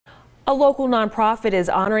A local nonprofit is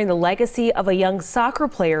honoring the legacy of a young soccer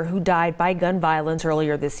player who died by gun violence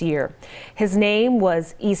earlier this year. His name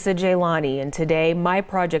was Issa Jeylani, and today My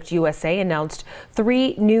Project USA announced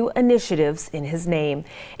 3 new initiatives in his name.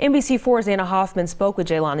 NBC4's Anna Hoffman spoke with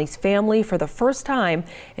Jeylani's family for the first time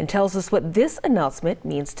and tells us what this announcement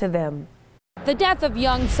means to them. The death of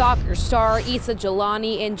young soccer star Issa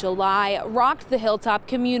Jeylani in July rocked the Hilltop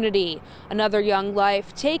community. Another young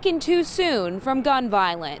life taken too soon from gun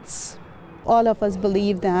violence. All of us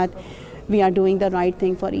believe that we are doing the right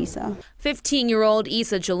thing for Issa. 15-year-old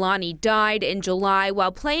Issa Jeylani died in July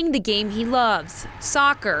while playing the game he loves,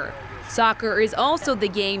 soccer. Soccer is also the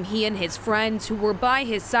game he and his friends who were by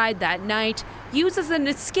his side that night use as an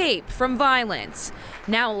escape from violence.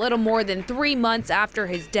 Now, a little more than 3 months after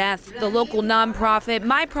his death, the local nonprofit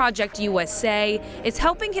My Project USA is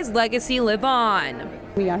helping his legacy live on.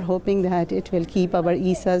 We are hoping that it will keep our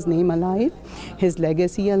Issa's name alive, his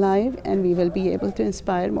legacy alive, and we will be able to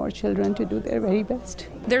inspire more children to do their very best.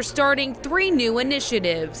 They're starting 3 new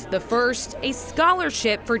initiatives. The first, a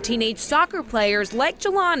scholarship for teenage soccer players like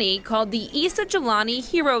Jeylani called the Issa Jeylani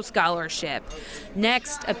Hero Scholarship.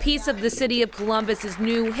 Next, a piece of the city of Columbus's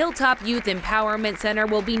new Hilltop Youth Empowerment Center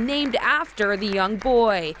will be named after the young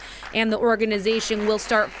boy. And the organization will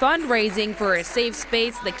start fundraising for a safe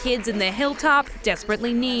space the kids in the Hilltop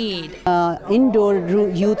desperately need. Indoor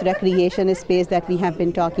youth recreation space that we have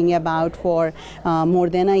been talking about for more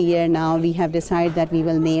than a year now. We have decided that we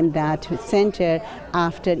will name that center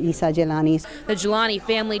after Issa Jeylani. The Jeylani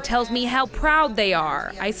family tells me how proud they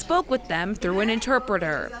are. I spoke with them through an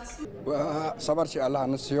interpreter.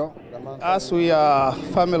 As we are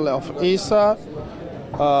family of Issa,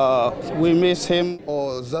 we miss him.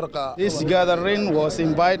 This gathering was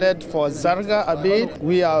invited for Zarga Abid.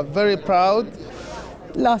 We are very proud.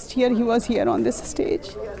 Last year he was here on this stage.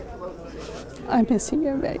 I'm missing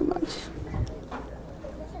him very much.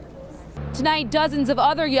 Tonight, dozens of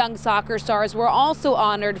other young soccer stars were also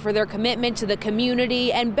honored for their commitment to the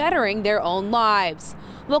community and bettering their own lives.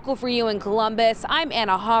 Local for you in Columbus, I'm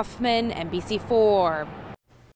Anna Hoffman, NBC4.